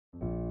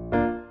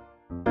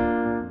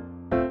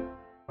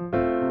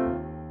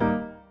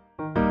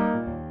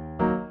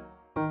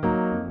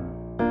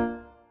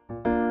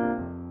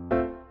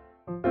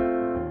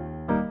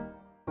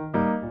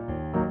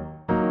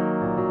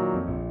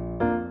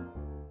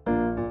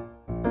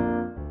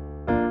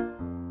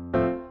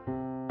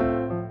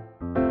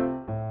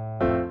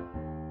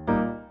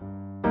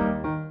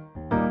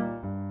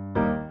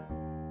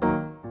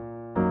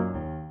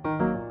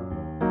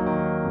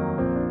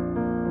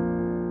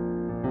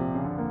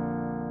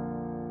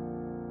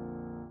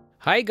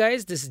Hi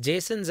guys, this is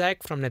Jason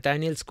Zach from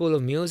Nathaniel School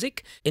of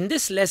Music. In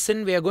this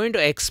lesson, we are going to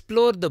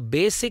explore the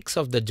basics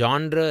of the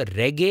genre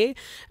reggae,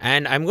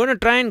 and I'm going to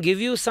try and give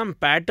you some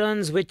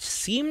patterns which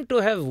seem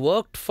to have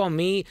worked for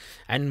me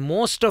and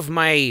most of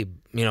my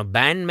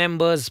band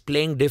members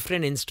playing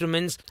different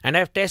instruments. And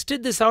I've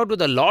tested this out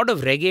with a lot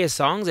of reggae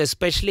songs,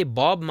 especially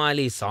Bob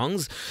Marley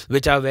songs,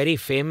 which are very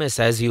famous,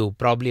 as you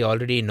probably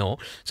already know.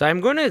 So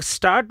I'm going to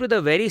start with a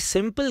very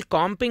simple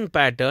comping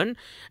pattern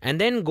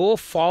and then go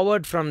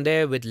forward from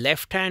there with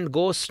left hand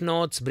ghost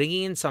notes,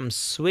 bringing in some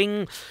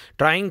swing,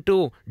 trying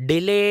to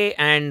delay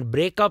and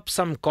break up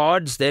some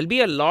chords. There'll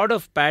be a lot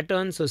of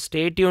patterns, so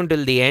stay tuned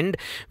till the end.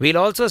 We'll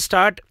also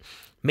start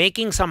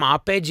making some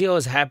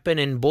arpeggios happen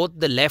in both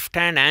the left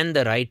hand and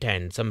the right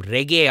hand, some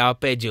reggae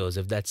arpeggios,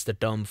 if that's the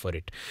term for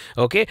it.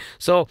 Okay,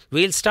 so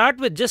we'll start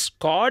with just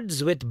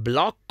chords with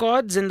block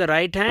chords in the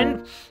right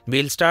hand.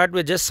 We'll start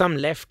with just some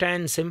left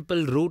hand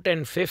simple root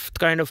and fifth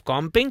kind of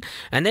comping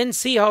and then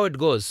see how it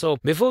goes. So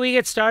before we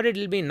get started,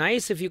 it'll be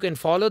nice if you can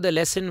follow the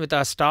lesson with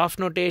our staff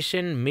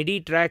notation, MIDI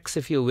tracks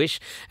if you wish,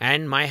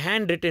 and my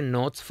handwritten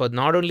notes for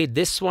not only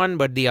this one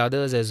but the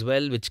others as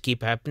well, which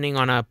keep happening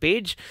on our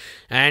page.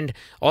 And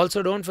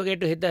also don't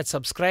forget to hit that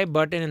subscribe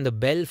button and the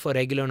bell for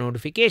regular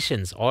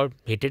notifications, or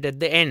hit it at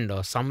the end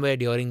or somewhere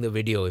during the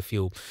video if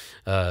you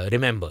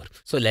remember.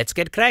 So let's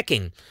get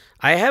cracking.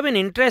 I have an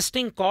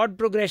interesting chord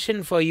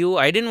progression for you.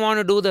 I didn't want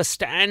to do the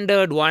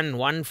standard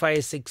 1,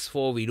 5, 6,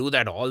 4. We do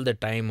that all the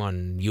time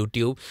on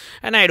YouTube.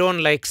 And I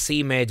don't like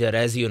C major.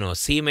 As you know,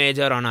 C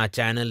major on our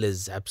channel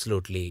is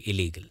absolutely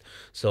illegal.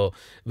 So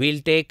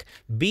we'll take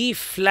B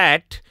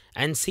flat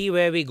and see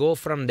where we go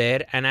from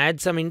there and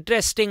add some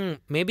interesting,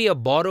 maybe a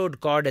borrowed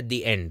chord at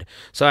the end.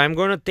 So I'm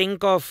going to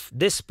think of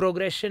this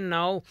progression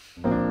now.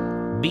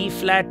 B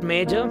flat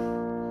major,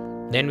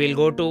 then we'll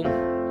go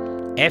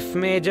to F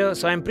major.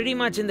 So I'm pretty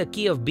much in the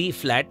key of B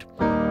flat,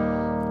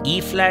 E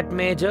flat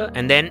major,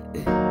 and then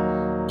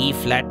E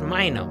flat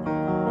minor.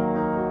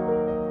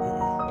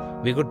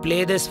 We could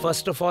play this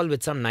first of all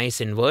with some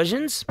nice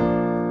inversions.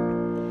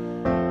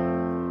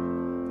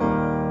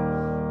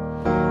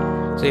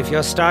 So if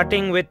you're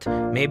starting with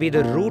maybe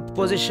the root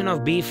position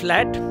of B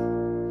flat,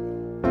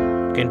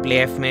 you can play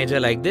F major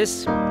like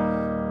this,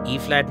 E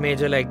flat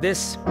major like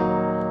this,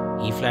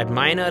 E flat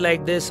minor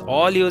like this,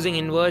 all using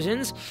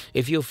inversions.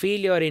 If you feel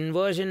your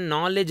inversion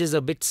knowledge is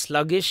a bit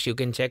sluggish, you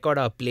can check out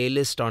our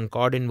playlist on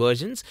chord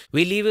inversions.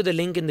 We'll leave you the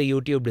link in the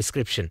YouTube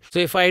description. So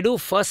if I do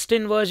first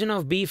inversion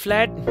of B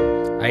flat,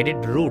 I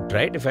did root,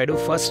 right? If I do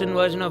first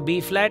inversion of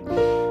B flat,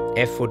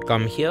 F would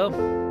come here,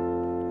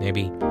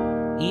 maybe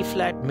E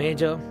flat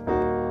major,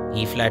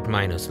 E flat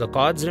minor. So the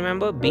chords,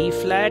 remember, B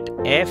flat,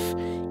 F,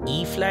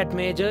 E flat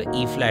major,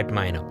 E flat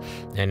minor.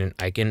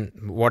 And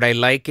what I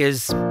like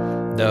is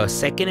the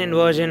second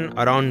inversion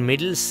around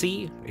middle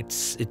C. It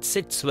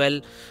sits well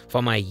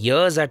for my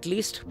ears at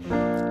least.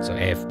 So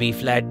F, B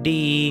flat,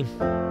 D,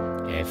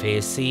 F,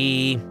 A,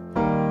 C, E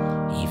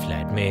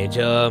flat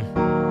major,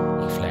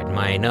 E flat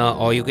minor,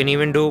 or you can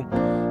even do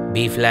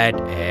B flat,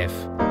 F,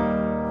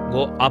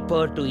 go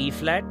upper to E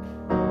flat,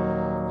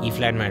 E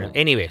flat minor.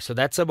 Anyway, so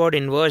that's about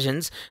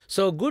inversions.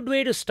 So a good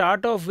way to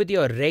start off with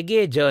your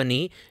reggae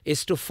journey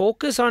is to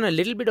focus on a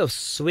little bit of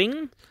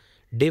swing,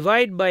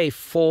 divide by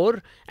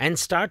 4 and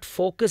start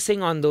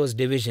focusing on those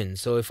divisions.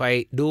 So if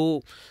I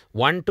do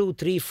 1, 2,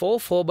 3,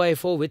 4, 4 by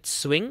 4 with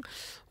swing,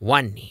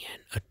 1 E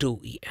and a 2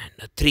 E and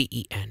a 3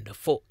 E and a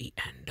 4 E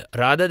and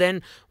rather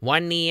than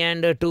 1 E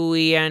and a 2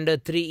 E and a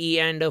 3 E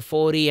and a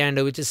 4 E and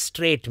which is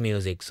straight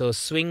music. So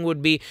swing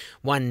would be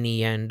 1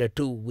 E and a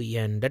 2 E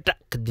and a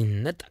tak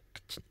din a tak.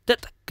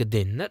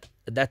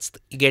 That's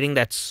getting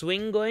that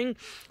swing going.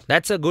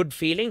 That's a good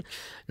feeling.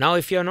 Now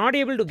if you're not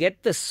able to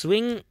get the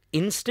swing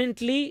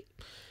instantly,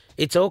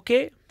 it's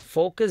okay.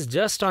 Focus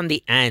just on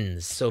the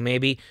ands. So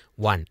maybe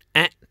 1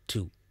 and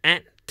 2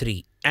 and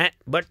 3 and,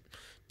 but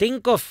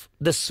think of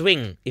the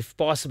swing if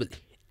possible,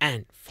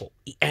 and 4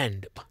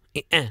 and.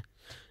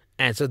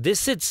 So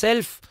this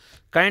itself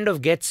kind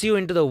of gets you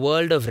into the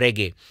world of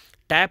reggae.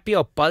 Tap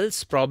your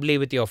pulse probably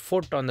with your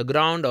foot on the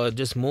ground or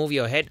just move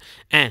your head,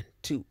 and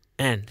 2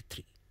 and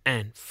 3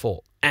 and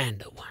 4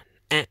 and 1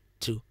 and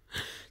 2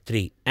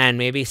 3 and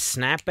maybe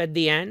snap at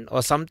the end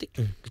or something,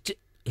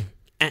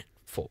 and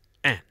 4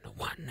 and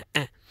 1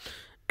 and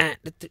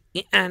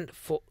 3 and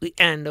 4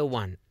 and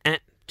 1 and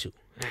 2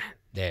 and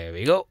there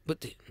we go.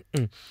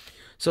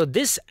 So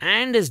this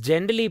and is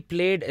generally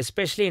played,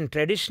 especially in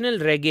traditional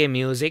reggae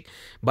music,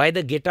 by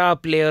the guitar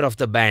player of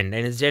the band,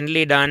 and it's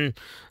generally done,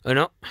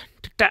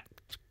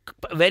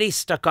 very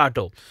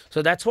staccato.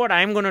 So that's what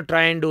I'm going to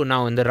try and do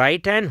now in the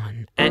right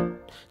hand, and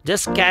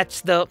just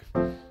catch the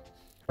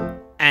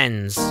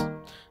ands.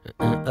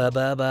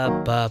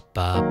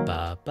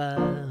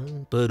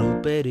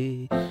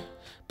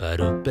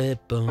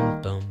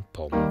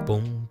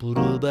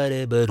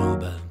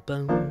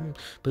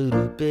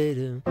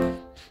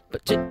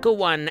 Chicka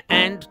 1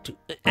 and 2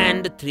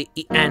 and 3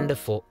 and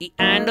 4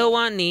 and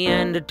 1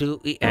 and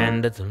 2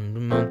 and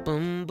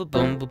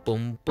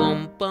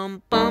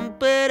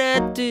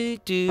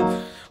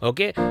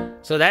okay,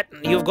 so that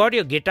you've got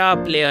your guitar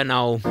player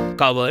now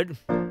covered.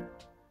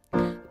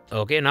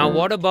 Okay, now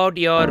what about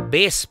your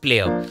bass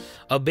player?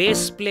 A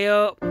bass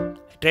player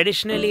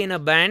traditionally in a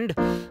band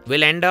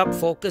will end up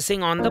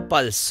focusing on the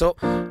pulse. So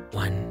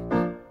 1.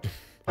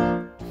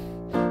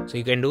 So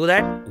you can do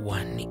that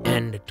 1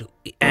 and 2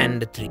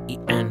 and 3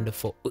 and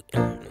 4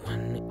 and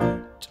 1.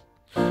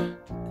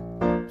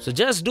 So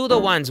just do the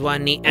ones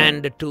 1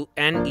 and 2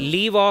 and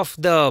leave off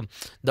the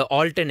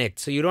alternate.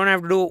 So you don't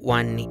have to do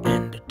 1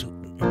 and 2.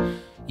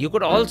 You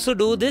could also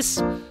do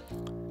this,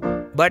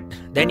 but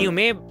then you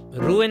may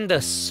ruin the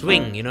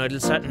swing. You know, it'll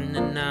start na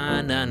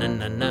na na na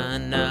na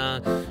na.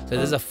 So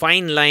there's a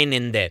fine line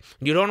in there.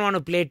 You don't want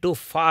to play too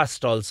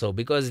fast also,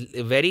 because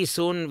very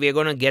soon we're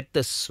going to get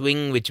the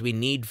swing which we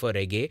need for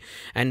reggae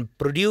and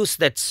produce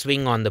that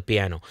swing on the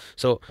piano.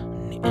 So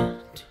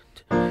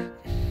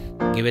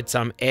give it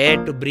some air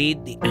to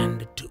breathe. The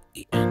and two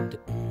and the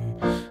 1.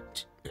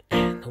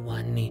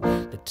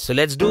 So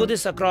let's do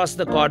this across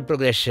the chord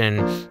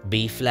progression.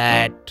 B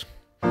flat,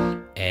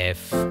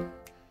 F,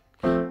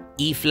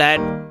 E flat,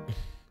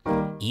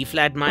 E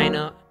flat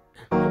minor,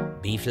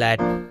 B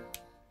flat,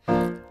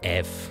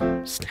 F,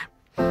 snap,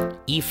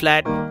 E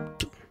flat,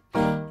 2,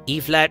 E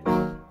flat.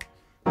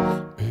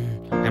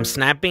 I'm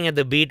snapping at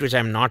the beat which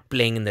I'm not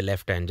playing in the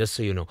left hand, just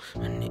so you know.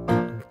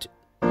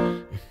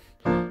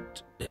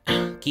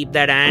 Keep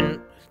that hand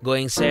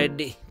going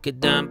steady.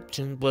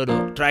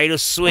 Try to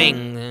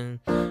swing.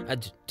 1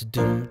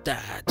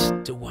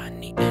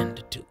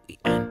 and 2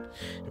 and.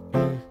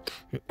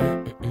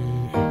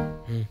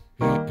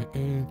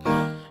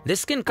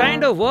 This can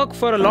kind of work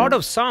for a lot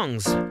of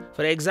songs.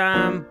 For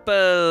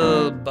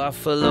example,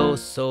 Buffalo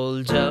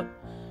Soldier,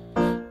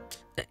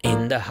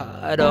 In the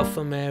Heart of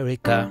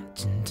America,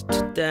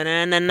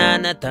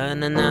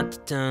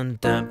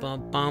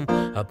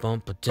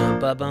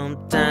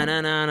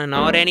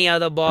 or any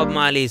other Bob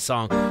Marley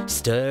song.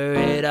 Stir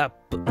it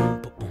up,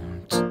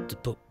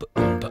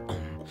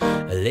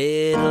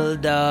 little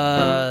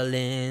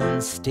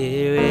darling,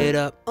 stir it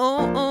up.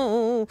 Oh,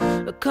 oh,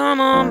 come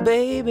on,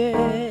 baby.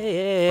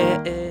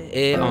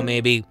 Or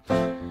maybe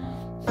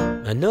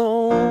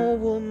no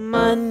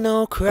woman,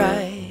 no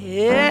cry.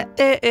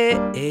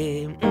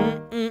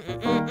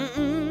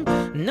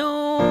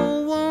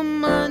 No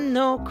woman,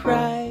 no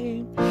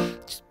cry.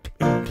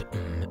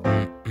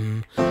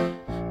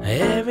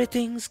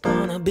 Everything's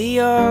gonna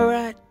be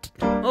alright.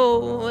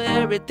 Oh,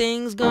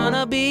 everything's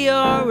gonna be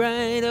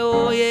alright.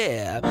 Oh,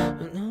 yeah.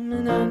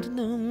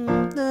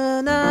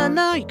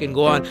 You can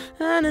go on.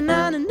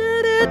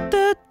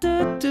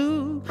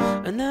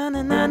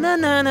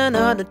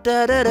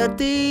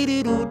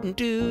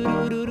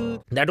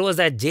 That was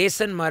that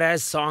Jason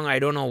Mraz song. I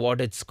don't know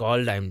what it's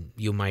called.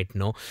 You might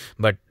know.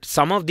 But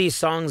some of these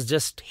songs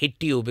just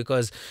hit you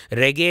because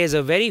reggae is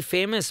a very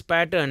famous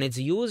pattern. It's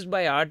used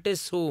by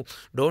artists who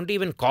don't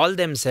even call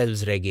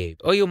themselves reggae.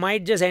 Or you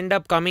might just end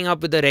up coming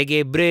up with a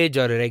reggae bridge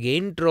or a reggae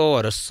intro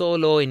or a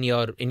solo in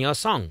your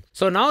song.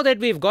 So now that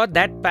we've got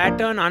that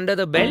pattern under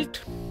the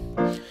belt,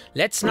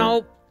 let's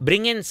now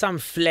bring in some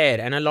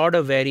flair and a lot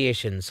of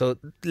variation. So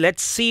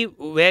let's see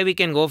where we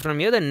can go from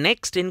here. The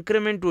next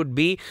increment would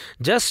be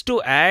just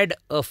to add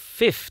a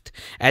fifth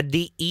at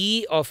the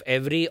E of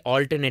every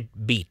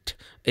alternate beat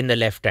in the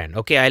left hand.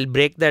 Okay, I'll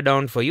break that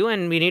down for you,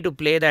 and we need to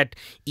play that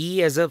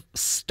E as a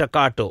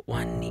staccato.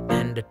 1 E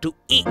and 2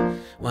 E.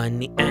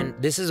 1 E, and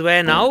this is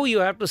where now you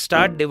have to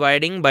start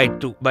dividing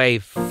by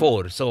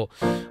 4. So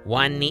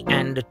 1 E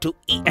and 2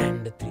 E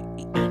and 3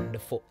 E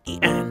and 4 E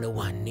and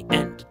 1 E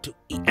and 2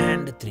 E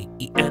and 3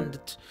 E and.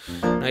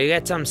 Now you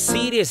get some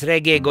serious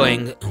reggae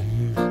going.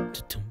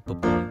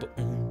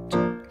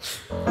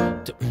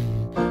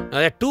 Now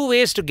there are two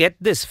ways to get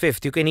this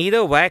fifth. You can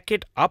either whack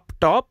it up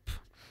top.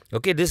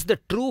 Okay, this is the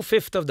true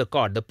fifth of the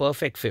chord, the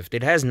perfect fifth.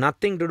 It has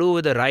nothing to do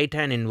with the right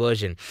hand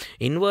inversion.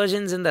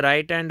 Inversions in the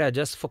right hand are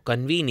just for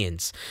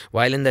convenience.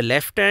 While in the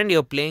left hand,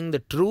 you're playing the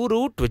true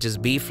root, which is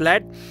B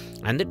flat,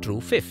 and the true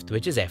fifth,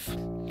 which is F.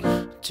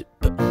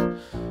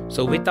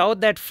 So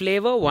without that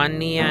flavor,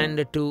 1 E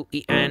and 2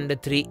 E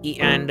and 3 E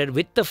and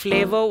with the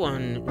flavor,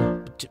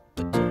 1.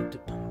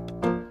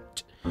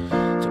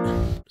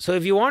 So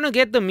if you want to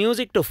get the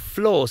music to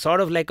flow, sort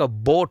of like a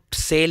boat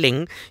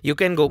sailing, you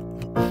can go.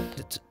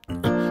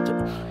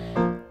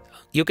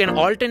 You can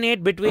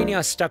alternate between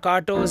your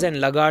staccatos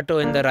and legato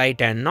in the right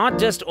hand. Not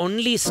just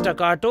only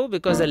staccato,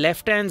 because the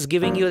left hand's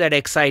giving you that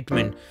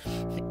excitement.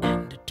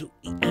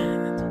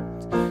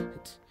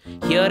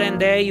 Here and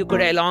there you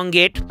could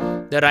elongate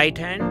the right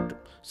hand.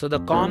 So the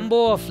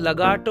combo of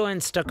legato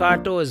and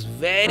staccato is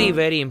very,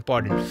 very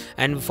important.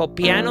 And for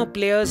piano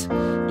players,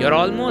 you're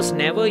almost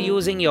never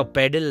using your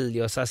pedal,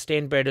 your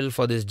sustain pedal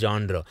for this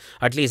genre.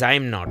 At least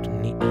I'm not.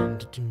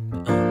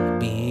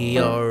 Be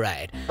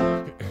alright.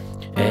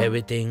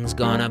 Everything's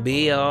gonna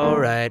be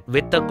alright.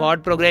 With the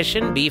chord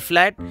progression, B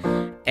flat,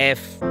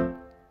 F,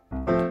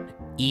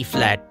 E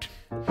flat,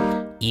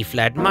 E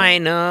flat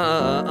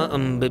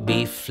minor,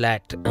 B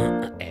flat,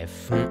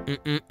 F,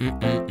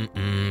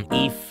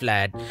 E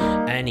flat,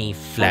 and E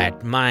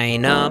flat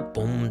minor.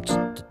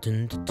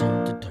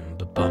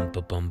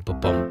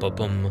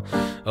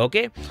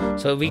 Okay,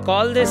 so we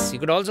call this, you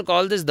could also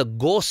call this the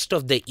ghost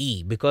of the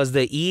E, because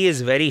the E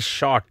is very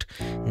short.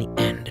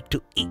 And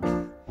to E,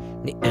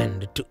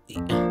 and to E.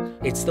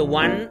 It's the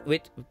one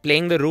with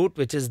playing the root,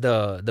 which is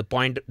the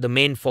point, the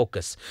main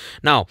focus.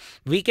 Now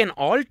we can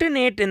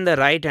alternate in the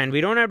right hand.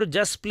 We don't have to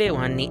just play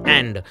one knee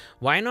and.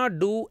 Why not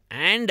do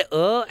and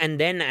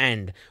then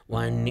and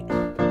one knee,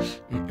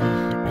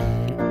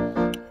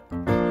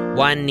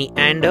 one knee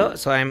and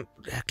so I'm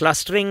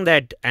clustering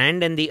that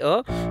and the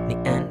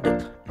and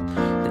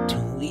the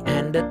 2 E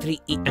and the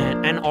 3 E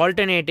and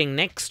alternating.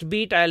 Next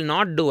beat I'll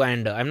not do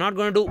and. I'm not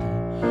going to do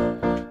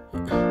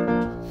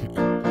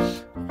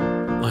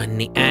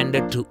 1 E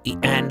and 2 E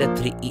and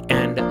 3 E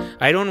and.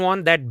 I don't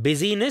want that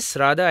busyness.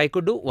 Rather, I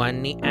could do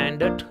 1 E and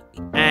 2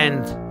 E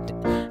and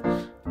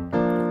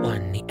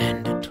 1 E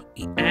and 2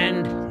 E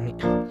and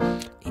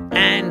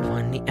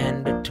 1 E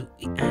and 2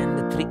 E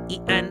and 3 E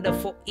and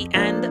 4 E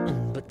and.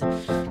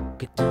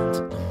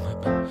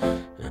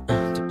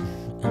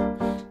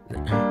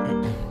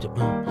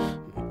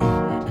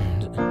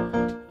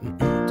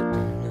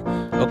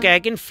 Okay, I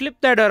can flip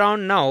that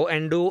around now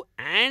and do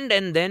and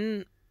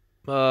then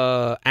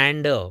so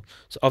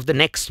of the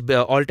next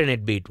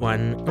alternate beat.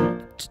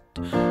 One.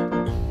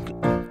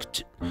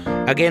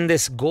 Again,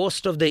 this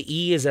ghost of the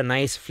E is a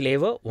nice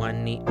flavor.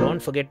 1 E.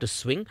 Don't forget to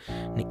swing.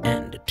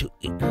 And 2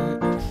 E.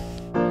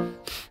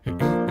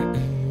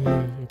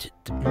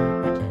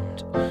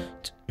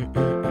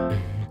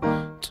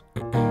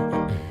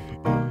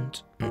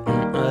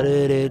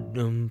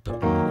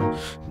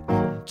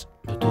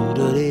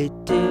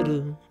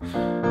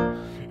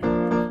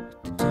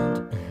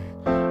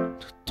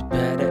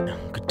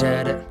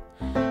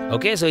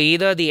 Okay, so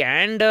either the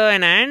and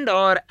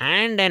or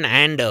and in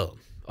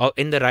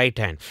the right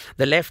hand.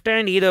 The left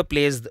hand either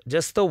plays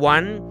just the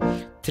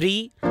 1,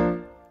 3,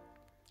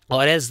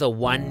 or else the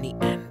 1 E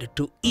and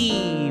 2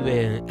 E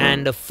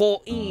and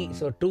 4 E.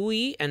 So 2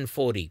 E and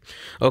 4 E.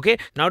 Okay,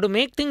 now to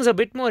make things a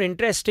bit more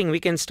interesting,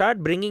 we can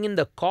start bringing in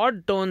the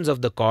chord tones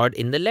of the chord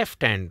in the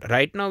left hand.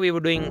 Right now we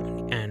were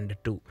doing and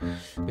 2.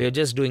 We are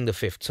just doing the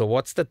 5th. So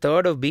what's the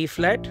 3rd of B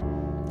flat?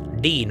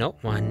 D, no?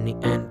 1 E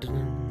and 2.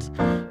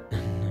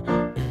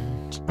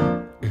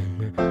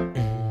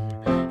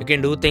 You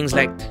can do things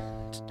like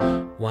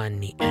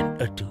 1 E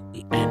and 2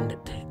 E and 1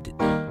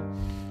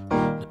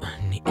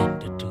 E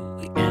and 2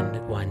 E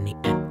and 1 E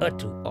and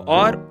 2,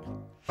 or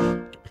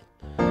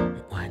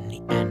 1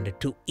 E and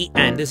 2 E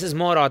and. This is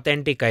more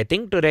authentic, I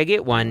think, to reggae.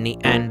 1 E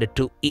and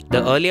 2 E.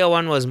 The earlier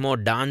one was more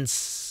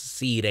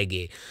dancey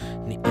reggae,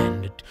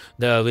 and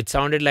which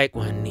sounded like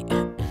 1 E.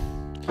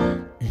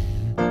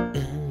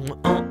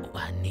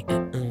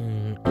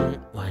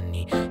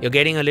 You're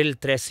getting a little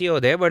Tresio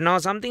there, but now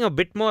something a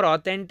bit more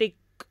authentic.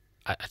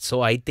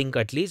 So I think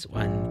at least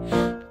 1.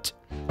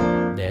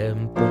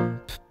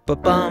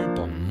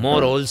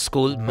 More old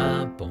school.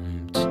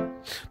 1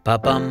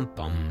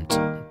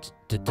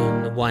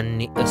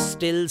 is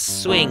still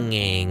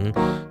swinging.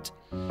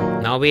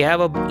 Now we have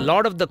a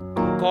lot of the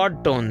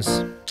chord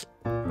tones.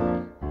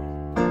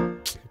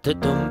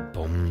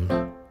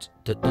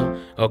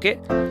 Okay,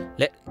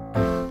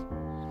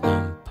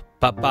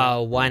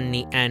 Papa 1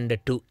 E and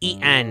 2 E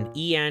and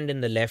in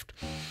the left.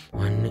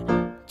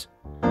 1.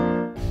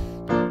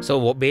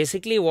 So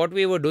basically what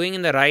we were doing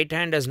in the right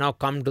hand has now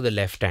come to the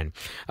left hand.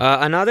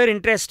 Another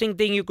interesting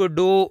thing you could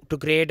do to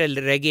create a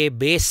reggae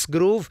bass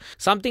groove,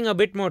 something a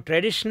bit more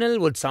traditional,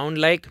 would sound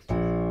like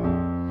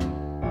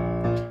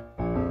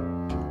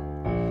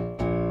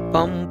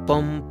pum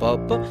pum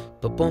pum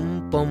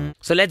pum pum.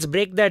 So let's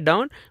break that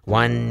down.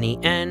 1 E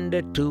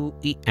and 2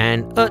 E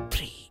and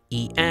 3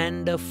 E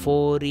and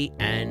 4 E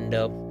and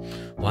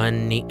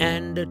 1 E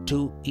and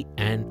 2 E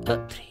and 3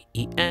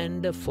 E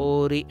and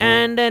 4 E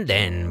and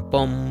then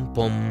pum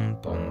pum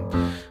pum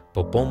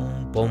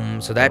pum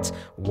pum. So that's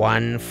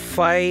 1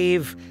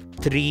 5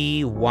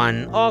 3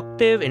 1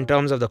 octave in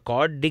terms of the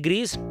chord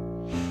degrees.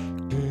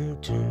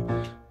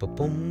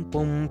 Pum pum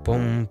pum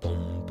pum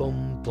pum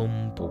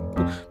pum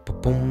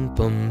pum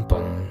pum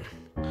pum.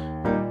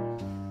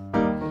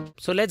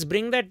 So let's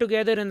bring that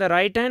together in the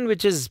right hand,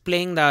 which is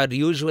playing our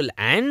usual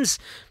ands.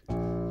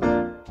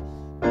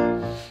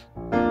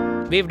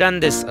 We've done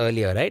this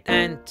earlier, right?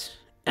 And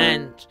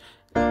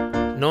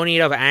no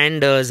need of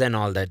anders and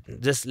all that.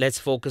 Just let's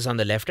focus on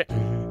the left hand.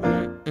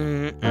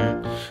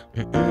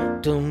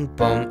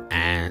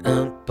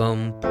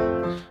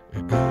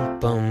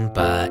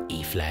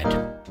 E flat.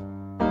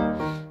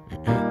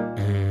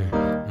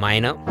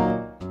 Minor.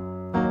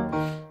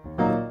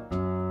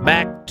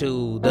 Back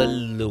to the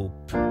loop.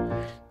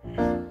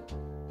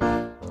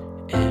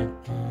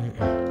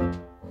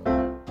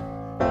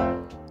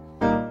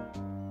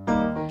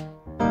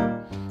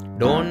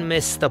 Don't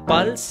miss the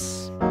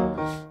pulse.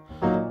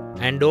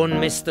 and don't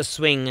miss the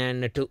swing,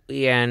 and a 2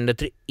 E and a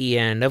 3 E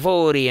and a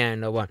 4 E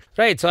and a 1.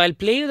 Right, so I'll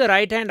play you the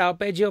right hand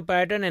arpeggio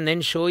pattern and then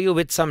show you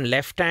with some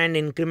left hand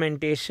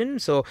incrementation.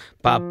 So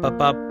pa pa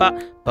pa pa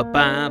pa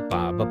pa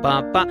pa pa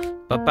pa pa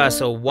pa pa.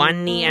 So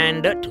 1 E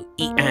and a 2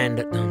 E and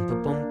a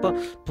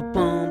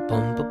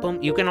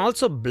you can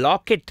also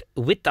block it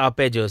with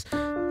arpeggios.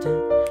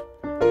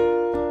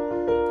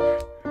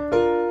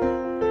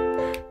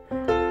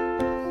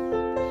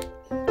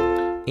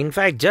 In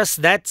fact,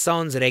 just that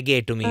sounds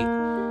reggae to me.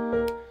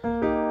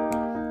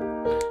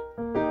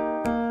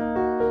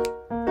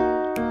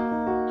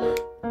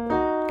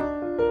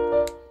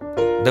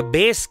 The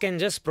bass can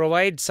just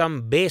provide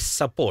some bass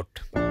support.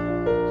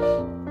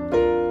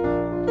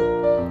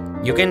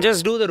 You can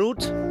just do the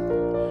roots,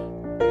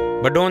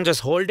 but don't just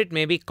hold it,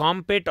 maybe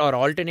comp it or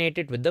alternate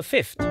it with the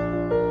fifth.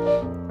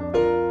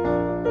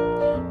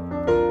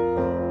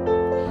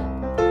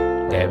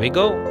 There we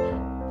go.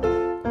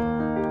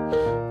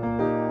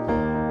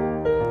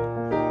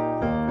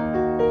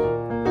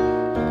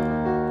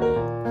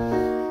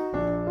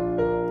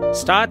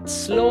 Start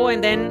slow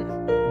and then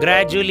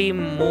gradually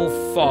move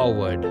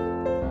forward.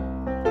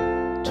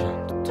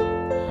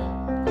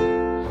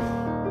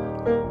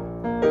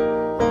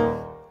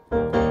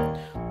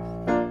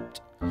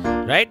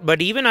 Right,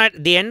 but even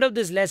at the end of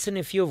this lesson,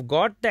 if you've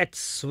got that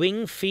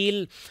swing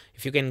feel,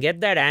 if you can get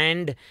that,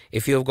 and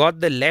if you've got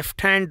the left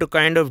hand to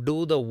kind of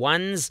do the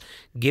ones,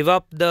 give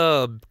up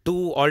the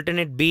 2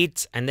 alternate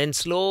beats and then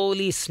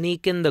slowly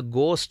sneak in the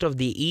ghost of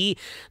the E,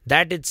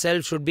 that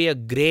itself should be a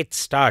great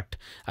start.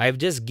 I've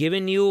just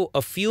given you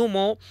a few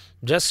more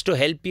just to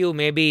help you,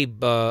 maybe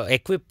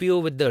equip you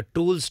with the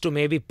tools to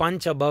maybe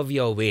punch above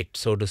your weight,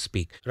 so to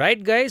speak.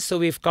 Right, guys, so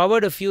we've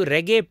covered a few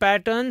reggae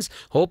patterns.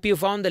 Hope you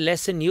found the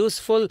lesson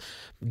useful.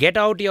 Get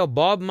out your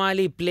Bob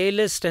Marley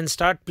playlist and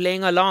start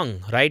playing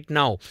along right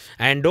now.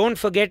 And don't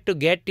forget to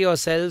get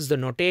yourselves the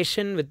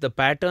notation with the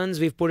patterns.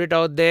 We've put it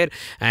out there,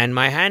 and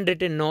my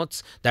handwritten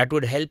notes that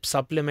would help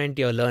supplement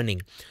your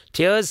learning.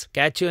 Cheers,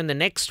 catch you in the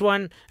next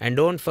one, and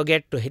don't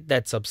forget to hit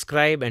that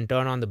subscribe and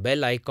turn on the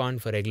bell icon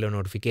for regular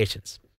notifications.